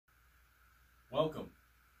Welcome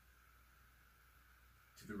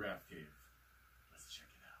to the RAFCAVE. Let's check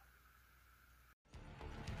it out.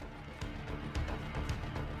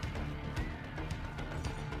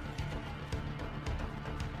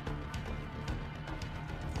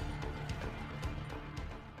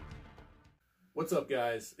 What's up,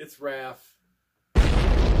 guys? It's Raf in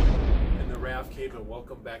the RAFCAVE, and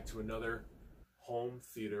welcome back to another home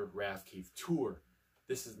theater RAFCAVE tour.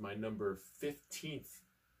 This is my number 15th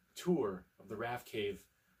tour of the RAFCAVE.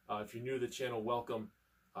 If you're new to the channel, welcome.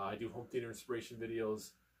 I do home theater inspiration videos,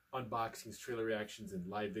 unboxings, trailer reactions, and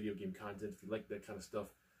live video game content. If you like that kind of stuff,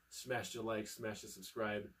 smash the like, smash the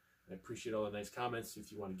subscribe. I appreciate all the nice comments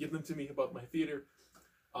if you want to give them to me about my theater.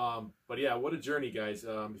 But yeah, what a journey, guys.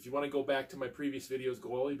 If you want to go back to my previous videos, go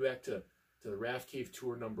all the way back to the RAFCAVE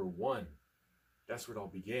tour number 1. That's where it all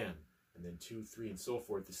began. And then 2, 3, and so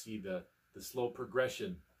forth, to see the slow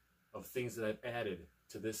progression of things that I've added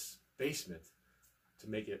to this basement to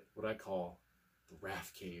make it what I call the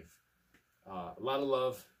RAFCAVE. A lot of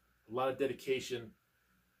love, a lot of dedication,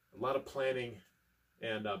 a lot of planning,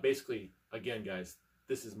 and basically, again, guys,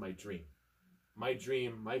 this is my dream. My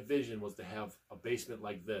dream, my vision was to have a basement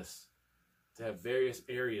like this, to have various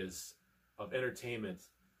areas of entertainment,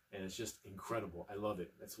 and it's just incredible. I love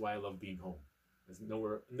it. That's why I love being home. There's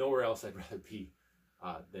nowhere else I'd rather be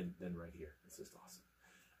than right here. It's just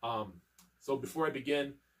awesome. So before I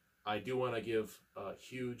begin, I do want to give a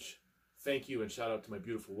huge thank you and shout out to my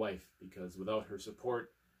beautiful wife, because without her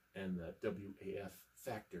support and the WAF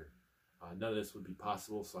factor, none of this would be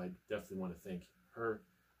possible. So I definitely want to thank her.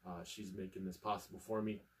 She's making this possible for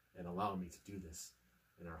me and allowing me to do this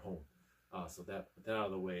in our home. So with that out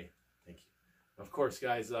of the way, thank you. Of course,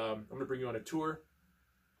 guys, I'm going to bring you on a tour.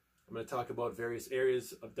 I'm going to talk about various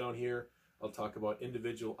areas of down here. I'll talk about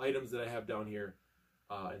individual items that I have down here.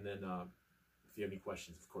 And then if you have any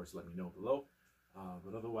questions, of course, let me know below.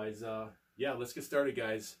 But otherwise, yeah, let's get started,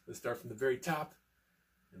 guys. Let's start from the very top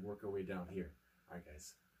and work our way down here. All right,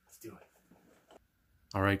 guys, let's do it.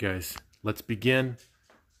 All right, guys, let's begin.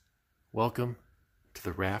 Welcome to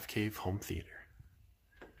the RAFCAVE home theater.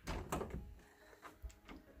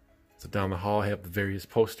 So down the hall, I have the various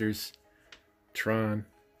posters. Tron.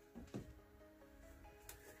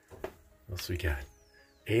 What else we got?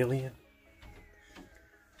 Alien,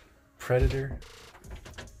 Predator,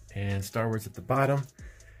 and Star Wars at the bottom.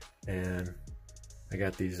 And I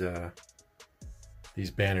got these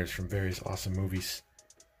banners from various awesome movies.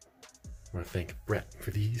 I want to thank Brett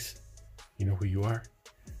for these. You know who you are.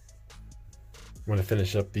 I want to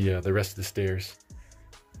finish up the rest of the stairs,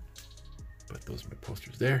 but those are my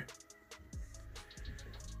posters there.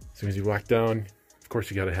 As soon as you walk down, of course,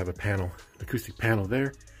 you got to have a panel, an acoustic panel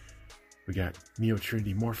there. We got Neo,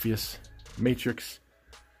 Trinity, Morpheus, Matrix.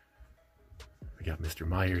 We got Mr.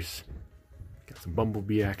 Myers. Got some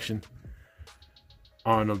Bumblebee action.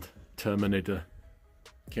 Arnold, Terminator.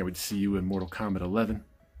 Can't wait to see you in Mortal Kombat 11.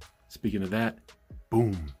 Speaking of that,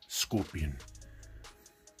 boom, Scorpion.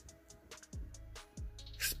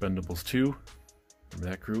 Expendables 2. Remember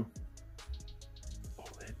that crew?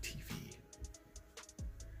 OLED TV.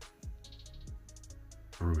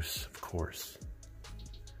 Bruce, of course.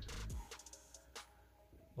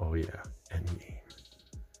 Oh yeah, Endgame.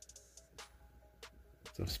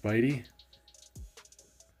 So Spidey.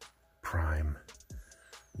 Prime.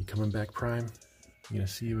 You coming back, Prime? I'm gonna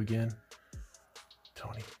see you again.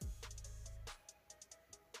 Tony.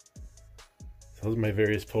 So those are my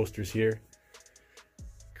various posters here.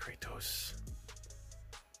 Kratos.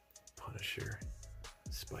 Punisher.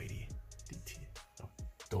 Spidey. DTS. Oh,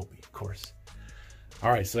 Dolby, of course.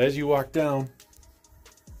 Alright, so as you walk down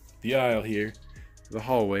the aisle here, the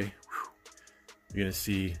hallway, you're gonna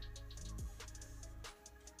see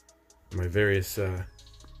my various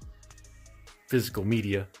physical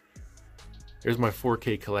media. Here's my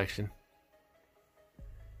 4K collection,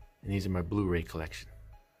 and these are my Blu-ray collection.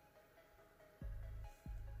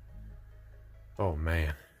 Oh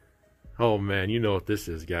man, you know what this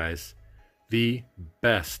is, guys. The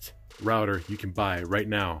best router you can buy right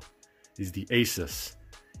now is the Asus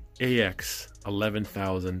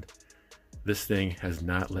AX11000. This thing has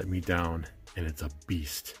not let me down, and it's a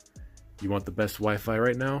beast. You want the best Wi-Fi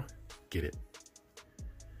right now? Get it.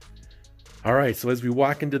 All right, so as we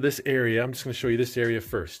walk into this area, I'm just going to show you this area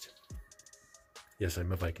first. Yes,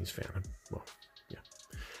 I'm a Vikings fan. Well,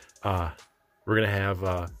 yeah. We're going to have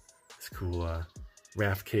this cool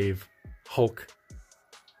RAFCAVE Hulk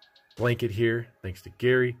blanket here, thanks to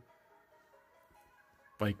Gary.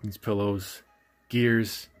 Vikings pillows,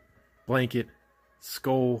 gears, blanket,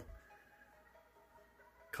 skull,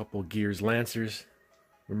 couple Gears Lancers.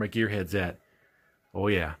 Where my gear heads at? Oh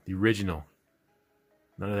yeah, the original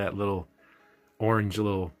None of that little orange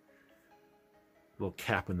little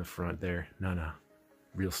cap in the front there. No, no.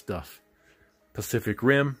 Real stuff. Pacific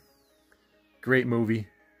Rim. Great movie.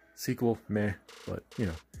 Sequel, meh. But, you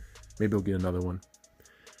know, maybe we'll get another one.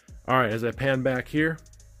 Alright, as I pan back here,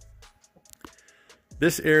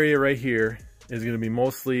 this area right here is going to be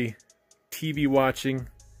mostly TV watching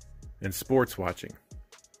and sports watching.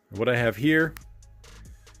 What I have here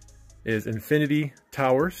is infinity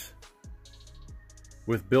towers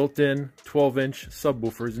with built-in 12-inch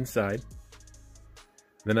subwoofers inside.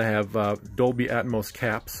 Then I have Dolby Atmos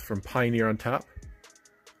caps from Pioneer on top.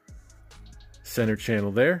 Center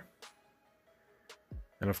channel there.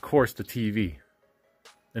 And of course the TV.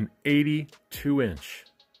 An 82-inch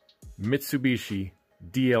Mitsubishi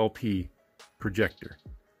DLP projector.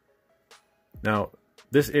 Now,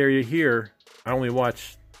 this area here, I only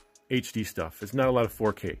watch HD stuff. It's not a lot of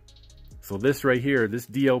 4K. So this right here, this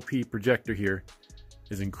DLP projector here,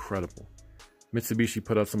 is incredible. Mitsubishi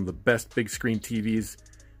put out some of the best big screen TVs,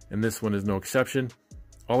 and this one is no exception.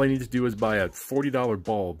 All I need to do is buy a $40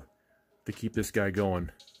 bulb to keep this guy going,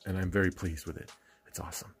 and I'm very pleased with it. It's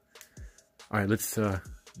awesome. All right, let's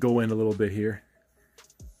go in a little bit here.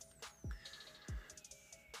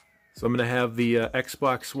 So I'm going to have the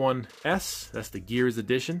Xbox One S. That's the Gears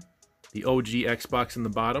Edition. The OG Xbox in the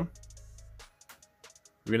bottom.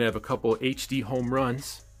 We're going to have a couple HD home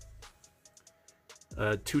runs.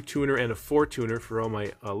 A 2-tuner and a 4-tuner for all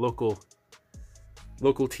my local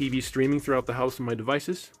TV streaming throughout the house on my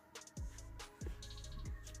devices.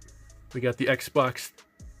 We got the Xbox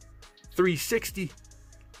 360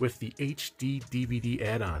 with the HD DVD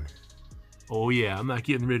add-on. Oh yeah, I'm not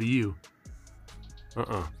getting rid of you.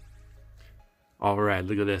 Alright,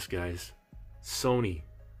 look at this, guys. Sony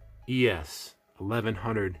ES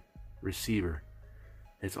 1100 receiver.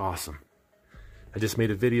 It's awesome. I just made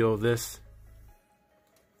a video of this.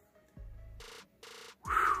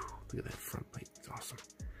 Whew, look at that front plate. It's awesome.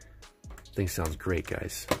 Thing sounds great,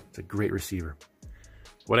 guys. It's a great receiver.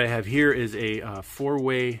 What I have here is a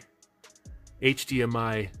 4-way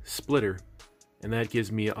HDMI splitter, and that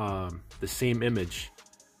gives me the same image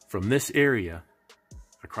from this area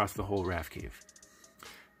across the whole RAFCAVE.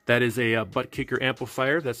 That is a butt kicker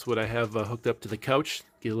amplifier. That's what I have hooked up to the couch.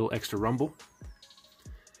 Get a little extra rumble.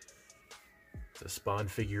 It's a Spawn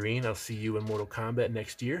figurine. I'll see you in Mortal Kombat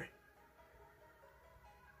next year.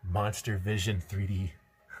 Monster Vision 3D.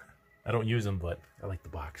 I don't use them, but I like the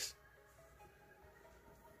box.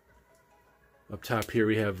 Up top here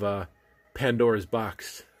we have Pandora's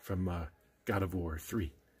Box from God of War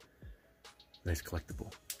 3. Nice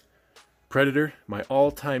collectible. Predator, my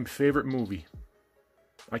all-time favorite movie.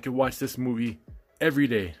 I could watch this movie every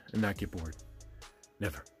day and not get bored.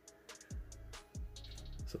 Never.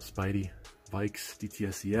 So Spidey, Vikes,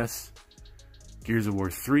 DTS, ES, Gears of War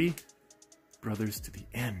 3, Brothers to the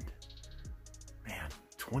End. Man,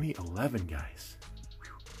 2011, guys.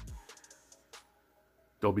 Whew.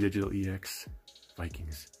 Dolby Digital EX,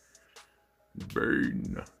 Vikings.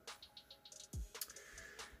 Burn.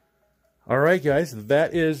 Alright, guys,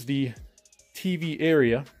 that is the TV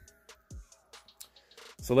area.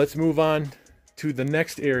 So let's move on to the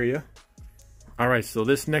next area. Alright, so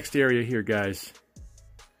this next area here, guys.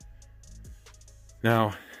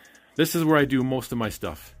 Now, this is where I do most of my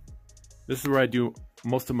stuff. This is where I do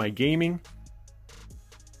most of my gaming.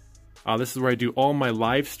 This is where I do all my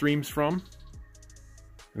live streams from.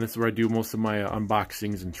 And this is where I do most of my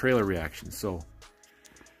unboxings and trailer reactions. So,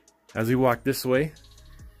 as we walk this way.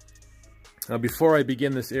 Now, before I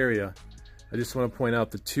begin this area, I just want to point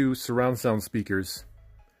out the two surround sound speakers.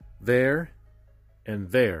 There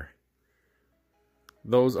and there.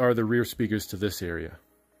 Those are the rear speakers to this area.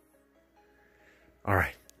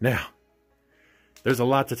 Alright, now, there's a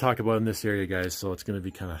lot to talk about in this area, guys, so it's going to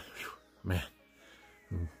be kind of, man,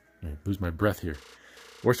 I lose my breath here.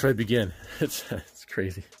 Where should I begin? It's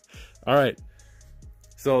crazy. Alright,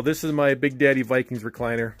 so this is my Big Daddy Vikings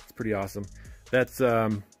recliner. It's pretty awesome. That's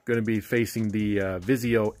going to be facing the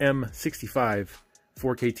Vizio M65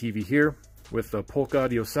 4K TV here, with a Polk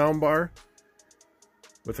Audio soundbar,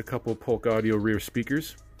 with a couple Polk Audio rear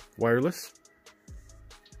speakers, wireless.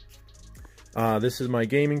 This is my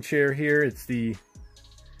gaming chair here. It's the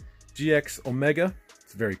GX Omega.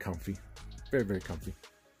 It's very comfy. Very, very comfy.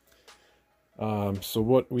 So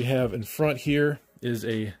what we have in front here is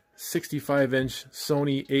a 65-inch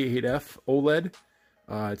Sony A8F OLED.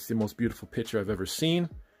 It's the most beautiful picture I've ever seen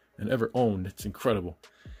and ever owned. It's incredible.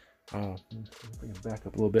 Bring it back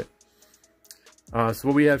up a little bit. So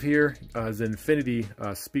what we have here is an Infinity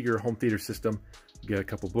speaker home theater system. We got a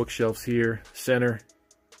couple bookshelves here, center.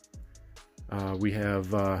 We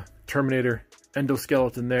have Terminator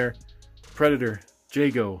endoskeleton there. Predator,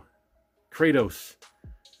 Jago, Kratos,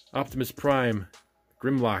 Optimus Prime,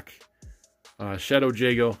 Grimlock, Shadow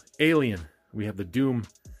Jago, Alien. We have the Doom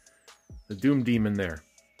Demon there.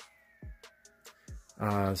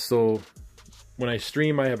 So when I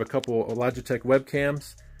stream, I have a couple of Logitech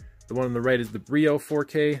webcams. The one on the right is the Brio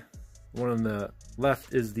 4K. The one on the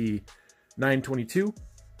left is the 922.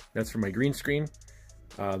 That's for my green screen.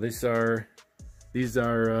 These are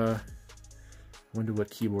I wonder what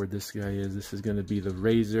keyboard this guy is. This is going to be the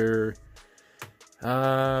Razer.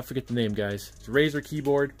 I forget the name, guys. It's a Razer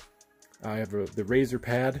keyboard. I have the Razer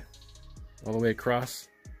pad all the way across,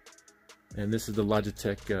 and this is the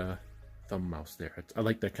Logitech thumb mouse there. I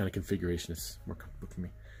like that kind of configuration. It's more comfortable for me.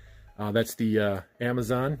 That's the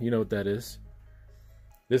Amazon. You know what that is.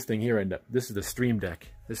 This thing here, this is the Stream Deck.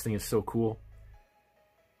 This thing is so cool.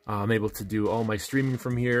 I'm able to do all my streaming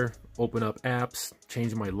from here, open up apps,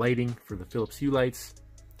 change my lighting for the Philips Hue lights.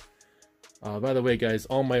 By the way, guys,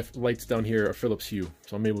 all my lights down here are Philips Hue,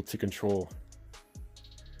 so I'm able to control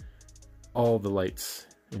all the lights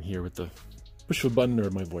in here with the push of a button or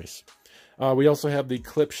my voice. We also have the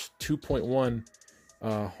Klipsch 2.1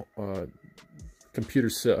 computer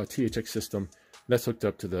THX system. That's hooked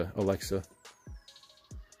up to the Alexa.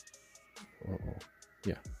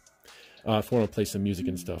 Yeah. If I want to play some music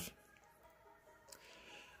and stuff.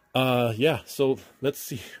 Yeah, so let's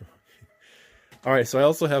see. Alright, so I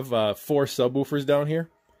also have 4 subwoofers down here.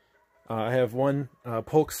 I have one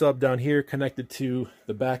Polk sub down here connected to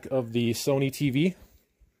the back of the Sony TV.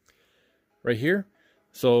 Right here.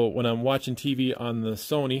 So when I'm watching TV on the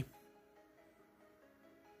Sony,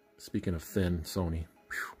 speaking of thin Sony,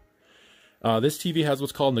 this TV has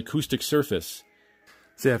what's called an acoustic surface.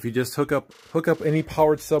 So yeah, if you just hook up any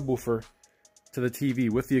powered subwoofer to the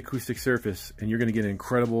TV with the acoustic surface, and you're going to get an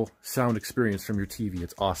incredible sound experience from your TV.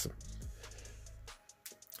 It's awesome.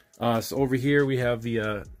 So over here we have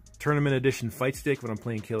the Tournament Edition fight stick when I'm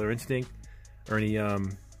playing Killer Instinct or any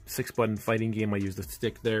 6-button fighting game. I use the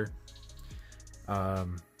stick there.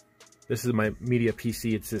 This is my media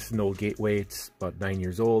PC. It's just an old Gateway. It's about 9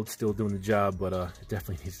 years old, still doing the job, but it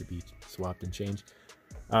definitely needs to be swapped and changed.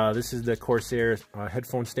 This is the Corsair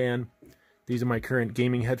headphone stand. These are my current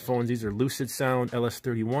gaming headphones. These are Lucid Sound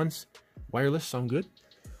LS31s. Wireless, sound good.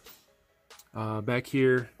 Back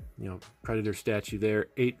here, you know, Predator statue there.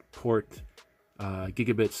 8-port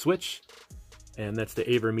gigabit switch. And that's the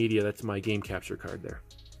AverMedia. That's my game capture card there.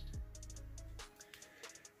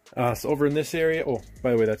 So over in this area, oh,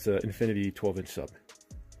 by the way, that's an Infinity 12-inch sub.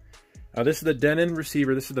 This is the Denon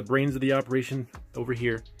receiver. This is the brains of the operation over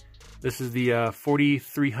here. This is the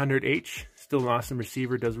 4300H. Still an awesome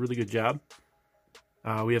receiver. Does a really good job.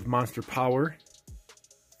 We have Monster Power.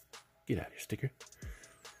 Get out of here, sticker.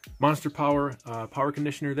 Monster Power power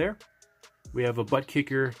conditioner there. We have a butt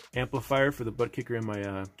kicker amplifier for the butt kicker in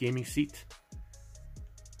my gaming seat.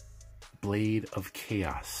 Blade of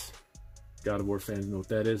Chaos. God of War fans know what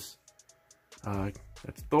that is.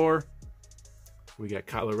 That's Thor. We got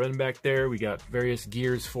Kylo Ren back there. We got various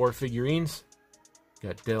Gears 4 figurines.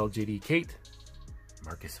 Got Del, JD, Kate.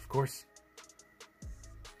 Marcus, of course.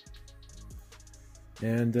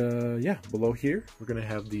 And yeah, below here, we're going to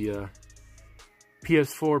have the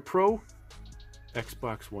PS4 Pro,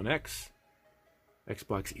 Xbox One X,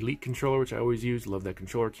 Xbox Elite controller, which I always use. Love that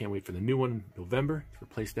controller. Can't wait for the new one in November to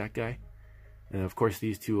replace that guy. And of course,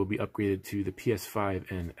 these two will be upgraded to the PS5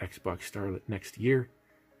 and Xbox Scarlet next year.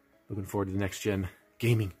 Looking forward to the next gen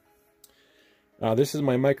gaming. This is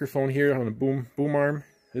my microphone here on a boom arm.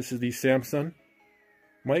 This is the Samsung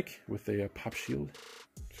mic with a pop shield.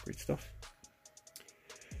 It's great stuff.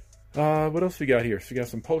 What else we got here? So we got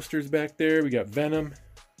some posters back there. We got Venom,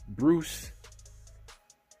 Bruce.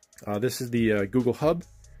 This is the Google Hub,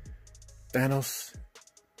 Thanos.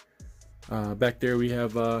 Back there we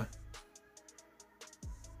have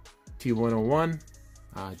T101,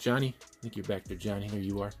 Johnny. I think you're back there, Johnny. There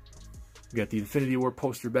you are. We got the Infinity War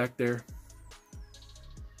poster back there.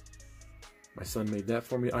 My son made that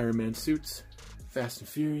for me. Iron Man suits, Fast and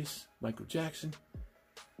Furious, Michael Jackson.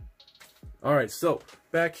 All right, so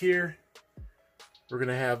back here, we're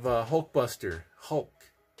gonna have Hulkbuster, Hulk,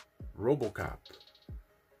 RoboCop,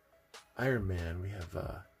 Iron Man. We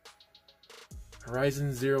have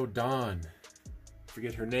Horizon Zero Dawn.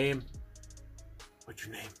 Forget her name. What's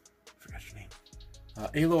your name? Forgot your name.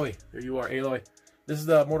 Aloy. There you are, Aloy. This is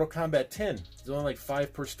the Mortal Kombat 10. There's only like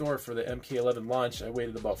 5 per store for the MK11 launch. I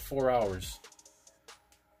waited about 4 hours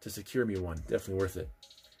to secure me one. Definitely worth it.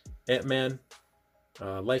 Ant-Man.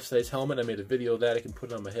 Life-size helmet. I made a video of that. I can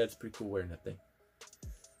put it on my head. It's pretty cool wearing that thing.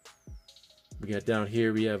 We got down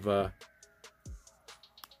here, we have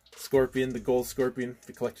Scorpion, the Gold Scorpion,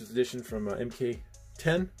 the collector's edition from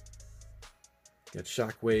MK10. Got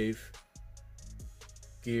Shockwave,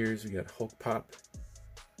 Gears, we got Hulk Pop.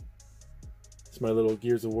 It's my little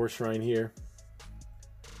Gears of War shrine here.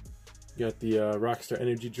 Got the Rockstar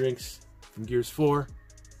Energy drinks from Gears 4.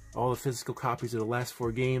 All the physical copies of the last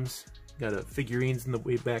 4 games. Got figurines in the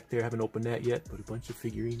way back there. Haven't opened that yet, but a bunch of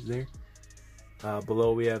figurines there.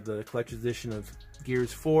 Below we have the collector's edition of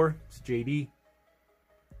Gears 4. It's JD.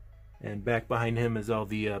 And back behind him is all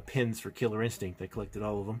the pins for Killer Instinct. I collected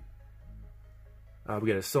all of them. We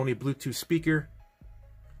got a Sony Bluetooth speaker.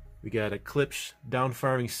 We got a Klipsch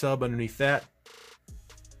down-firing sub underneath that.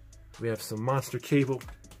 We have some Monster cable.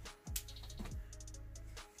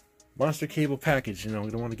 Monster cable package. You know, we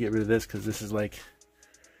don't want to get rid of this because this is like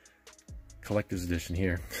collector's edition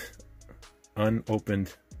here.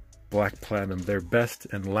 Unopened black platinum. Their best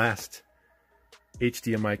and last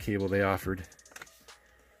HDMI cable they offered.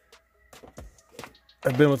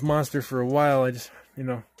 I've been with Monster for a while. I just, you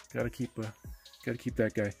know, gotta keep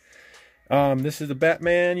that guy. This is the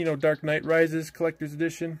Batman, you know, Dark Knight Rises collector's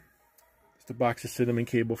edition. It's the box of cinnamon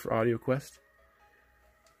cable for Audio Quest.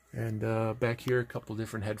 And back here, a couple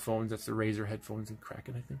different headphones. That's the Razer headphones in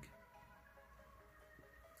Kraken, I think.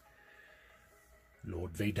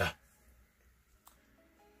 Lord Vader.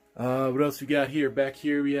 What else we got here? Back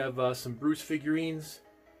here we have some Bruce figurines.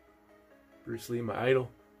 Bruce Lee, my idol.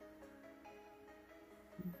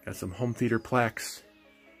 Got some home theater plaques.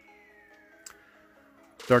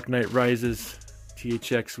 Dark Knight Rises,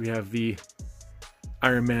 THX. We have the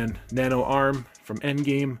Iron Man Nano Arm from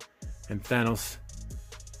Endgame, and Thanos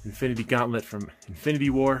Infinity Gauntlet from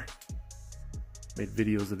Infinity War. Made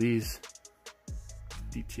videos of these.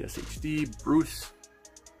 DTS HD, Bruce.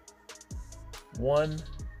 1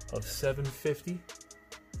 of 750.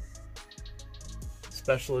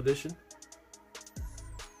 Special edition.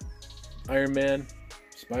 Iron Man,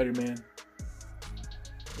 Spider-Man.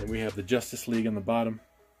 And we have the Justice League on the bottom.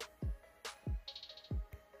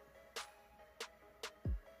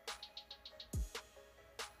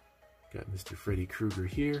 Got Mr. Freddy Krueger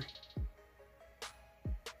here.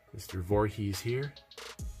 Mr. Voorhees here.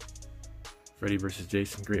 Freddy vs.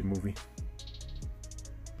 Jason, great movie.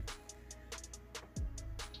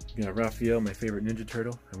 Got Raphael, my favorite Ninja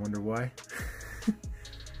Turtle. I wonder why.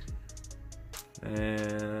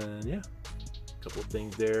 And yeah, a couple of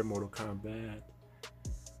things there. Mortal Kombat.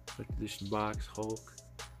 Collector's edition box, Hulk.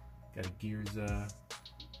 Got a Gears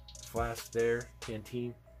flask there.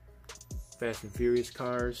 Canteen. Fast and Furious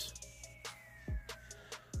cars.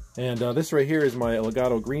 And this right here is my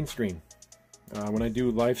Elgato green screen. When I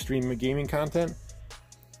do live stream gaming content,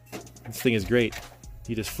 this thing is great.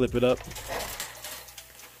 You just flip it up.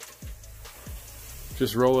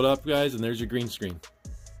 Just roll it up, guys, and there's your green screen.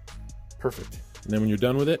 Perfect. And then when you're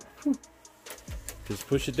done with it, just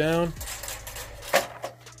push it down.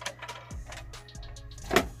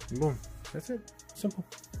 And boom. That's it. Simple.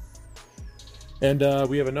 And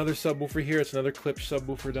we have another subwoofer here. It's another Klipsch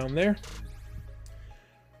subwoofer down there.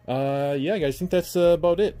 Yeah, guys, I think that's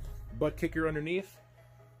about it. Butt kicker underneath.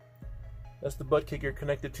 That's the butt kicker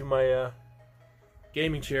connected to my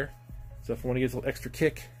gaming chair. So if I want to get a little extra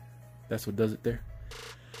kick, that's what does it there.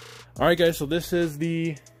 Alright, guys, so this is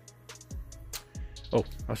the... Oh,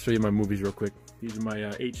 I'll show you my movies real quick. These are my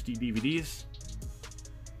HD DVDs.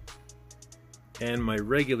 And my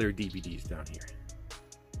regular DVDs down here.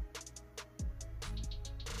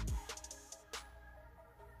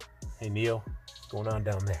 Hey, Neo. What's going on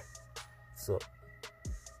down there? What's up?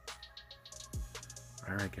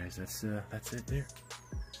 Alright, guys, that's it there.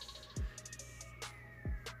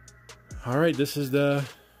 Alright, this is the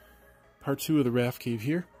part 2 of the RAFCAVE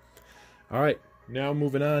here. Alright, now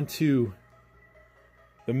moving on to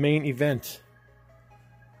the main event.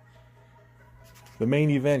 The main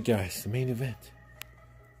event, guys, the main event.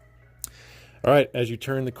 Alright, as you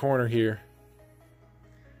turn the corner here,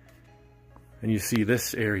 and you see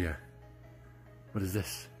this area. What is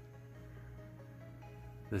this?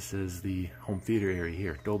 This is the home theater area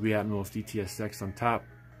here. Dolby Atmos DTS on top.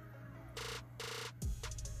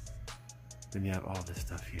 Then you have all this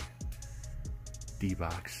stuff here.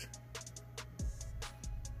 D-box.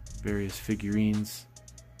 Various figurines.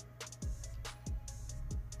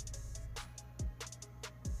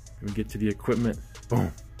 When we get to the equipment,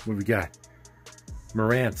 boom, what we got?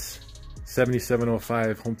 Marantz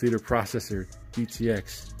 7705 home theater processor,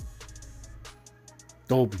 DTX.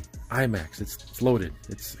 Dolby, IMAX, it's loaded.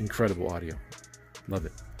 It's incredible audio. Love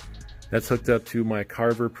it. That's hooked up to my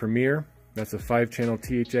Carver Premier. That's a 5-channel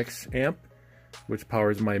THX amp, which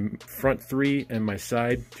powers my front 3 and my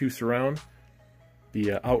side 2 surround.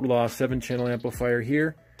 The Outlaw 7-channel amplifier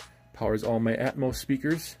here. Powers all my Atmos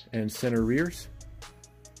speakers and center rears.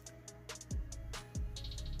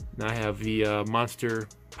 And I have the Monster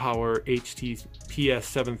Power HTPS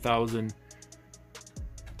 7000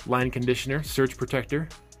 line conditioner, surge protector,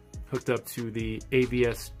 hooked up to the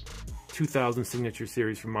AVS 2000 signature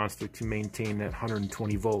series from Monster to maintain that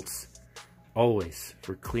 120 volts always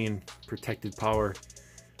for clean protected power.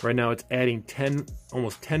 Right now it's adding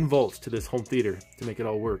almost 10 volts to this home theater to make it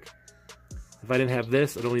all work. If I didn't have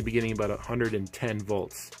this, I'd only be getting about 110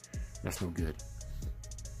 volts. That's no good.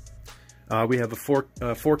 We have a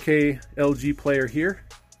 4K LG player here,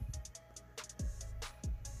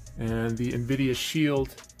 and the NVIDIA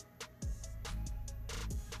Shield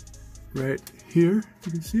right here, if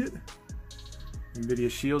you can see it.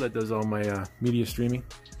 NVIDIA Shield that does all my media streaming.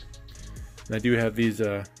 And I do have these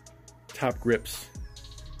top grips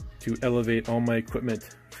to elevate all my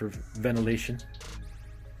equipment for ventilation.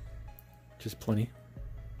 Just plenty.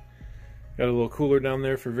 Got a little cooler down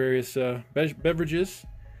there for various beverages,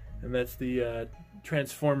 and that's the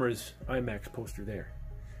Transformers IMAX poster there.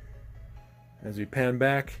 As we pan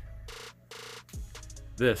back,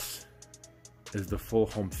 this is the full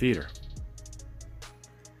home theater.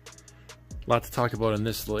 A lot to talk about in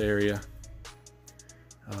this little area.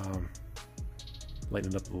 Lighten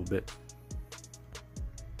it up a little bit.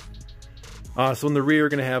 So in the rear, we're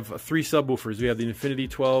going to have 3 subwoofers. We have the Infinity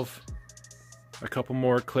 12, a couple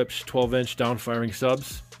more Klipsch 12-inch down-firing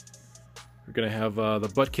subs. We're going to have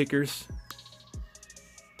the butt kickers.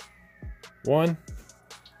 1,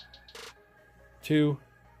 2,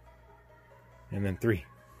 and then 3.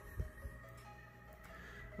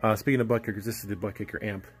 Speaking of butt kickers, this is the butt kicker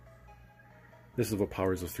amp. This is what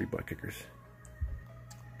powers those 3 butt kickers.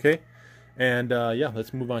 Okay, and yeah,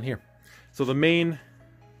 let's move on here. So the main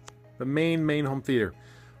home theater.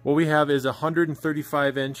 What we have is a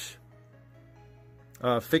 135-inch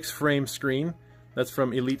fixed frame screen. That's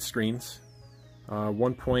from Elite Screens.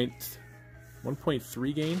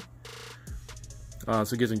 1.3 gain. So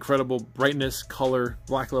it gives incredible brightness, color,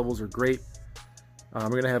 black levels are great. We're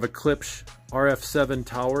going to have a Klipsch RF7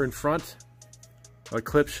 tower in front, a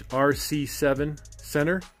Klipsch RC7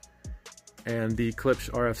 center, and the Klipsch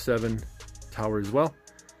RF7 tower as well.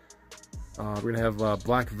 We're going to have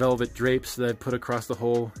black velvet drapes that I put across the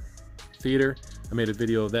whole theater. I made a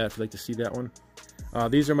video of that if you'd like to see that one.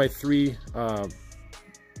 These are my 3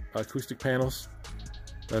 acoustic panels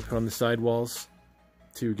that I put on the side walls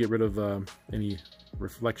to get rid of any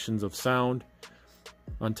reflections of sound.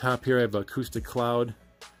 On top here I have acoustic cloud,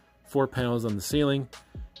 4 panels on the ceiling,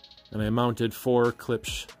 and I mounted 4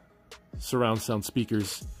 Klipsch surround sound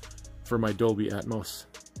speakers for my Dolby Atmos.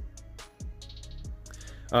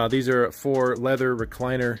 These are 4 leather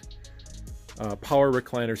recliner, power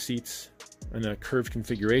recliner seats in a curved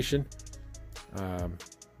configuration.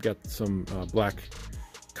 Got some black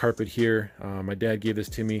carpet here. My dad gave this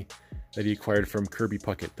to me that he acquired from Kirby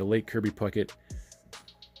Puckett, the late Kirby Puckett.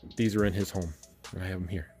 These are in his home, and I have them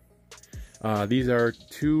here. These are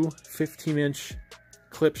 2 15-inch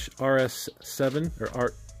Klipsch RS7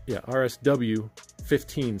 or RSW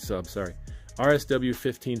 15 subs. Sorry, RSW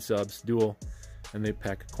 15 subs, dual, and they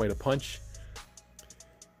pack quite a punch.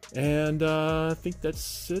 And I think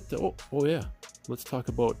that's it. Oh yeah, let's talk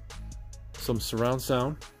about some surround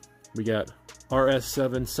sound. We got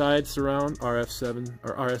RS7 side surround, RF7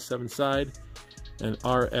 or RS7 side, and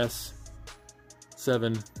RS7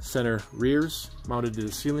 center rears mounted to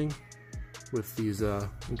the ceiling with these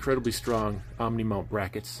incredibly strong Omni mount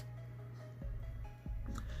brackets.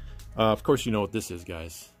 Of course you know what this is,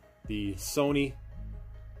 guys. The Sony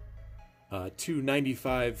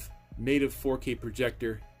 295 native 4K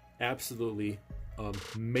projector. Absolutely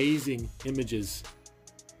amazing images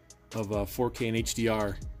of 4K and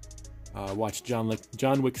HDR. Watched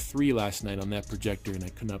John Wick 3 last night on that projector, and I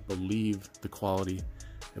could not believe the quality.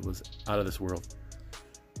 It was out of this world.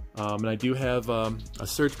 And I do have a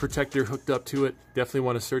surge protector hooked up to it. Definitely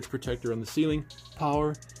want a surge protector on the ceiling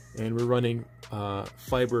power, and we're running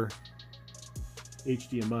fiber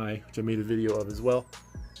HDMI, which I made a video of as well.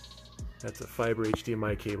 That's a fiber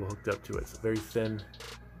HDMI cable hooked up to it. It's a very thin,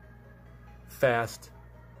 fast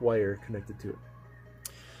wire connected to it.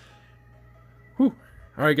 Whew.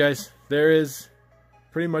 Alright guys, there is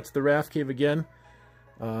pretty much the RAFCAVE again.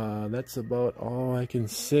 That's about all I can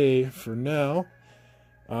say for now.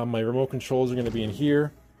 My remote controls are going to be in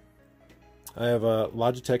here. I have a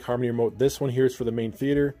Logitech Harmony remote. This one here is for the main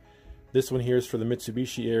theater. This one here is for the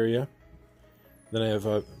Mitsubishi area. Then I have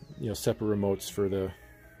separate remotes for the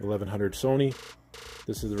 1100 Sony.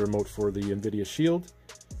 This is the remote for the NVIDIA Shield,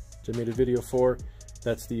 which I made a video for.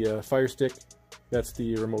 That's the Fire Stick. That's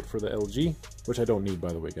the remote for the LG, which I don't need,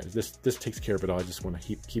 by the way, guys. This takes care of it all. I just want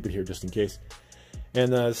to keep it here just in case.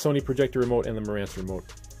 And the Sony projector remote and the Marantz remote.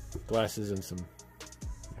 Glasses and some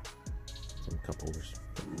cup holders.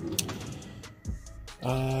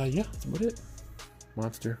 Yeah, that's about it.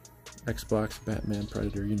 Monster, Xbox, Batman,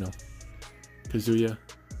 Predator, you know. Kazuya,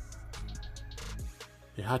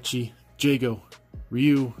 Heihachi, Jago,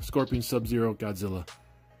 Ryu, Scorpion, Sub-Zero, Godzilla,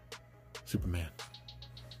 Superman.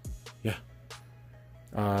 Yeah.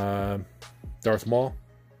 Darth Maul,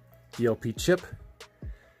 DLP chip.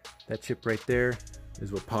 That chip right there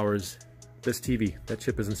is what powers this TV. That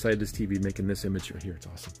chip is inside this TV making this image right here. It's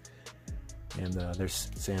awesome. And there's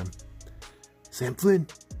Sam Flynn,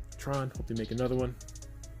 Tron. Hope they make another one.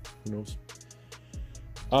 Who knows?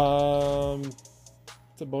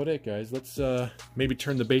 That's about it, guys. Let's maybe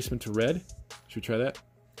turn the basement to red. Should we try that?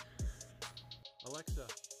 Alexa,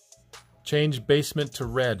 change basement to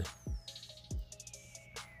red.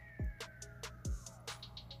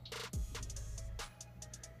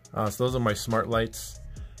 So those are my smart lights.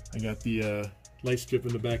 I got the light strip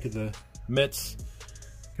in the back of the Mitz.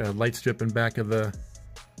 Got a light strip in back of the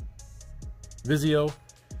Vizio.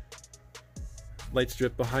 Light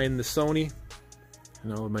strip behind the Sony.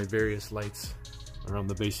 And all of my various lights around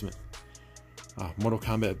the basement. Mortal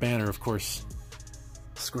Kombat banner, of course.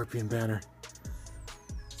 Scorpion banner.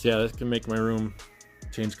 So yeah, this can make my room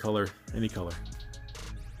change color, any color.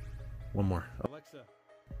 One more. Alexa,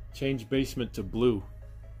 change basement to blue.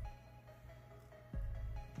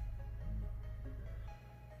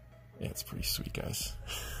 Yeah, it's pretty sweet, guys.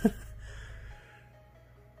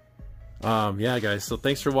 Yeah, guys, so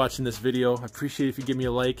thanks for watching this video. I appreciate it if you give me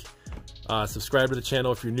a like. Subscribe to the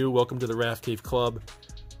channel if you're new. Welcome to the RAFCAVE Club.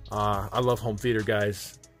 I love home theater,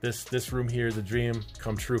 guys. This room here is a dream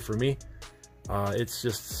come true for me. It's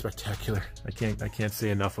just spectacular. I can't say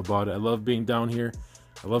enough about it. I love being down here.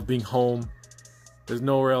 I love being home. There's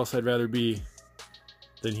nowhere else I'd rather be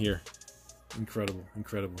than here. Incredible,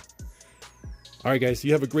 incredible. All right, guys,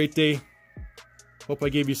 you have a great day. Hope I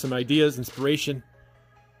gave you some ideas, inspiration.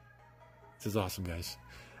 This is awesome, guys.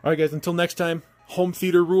 All right, guys, until next time, home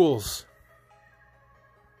theater rules.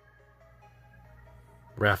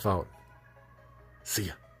 RAF out. See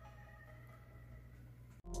ya.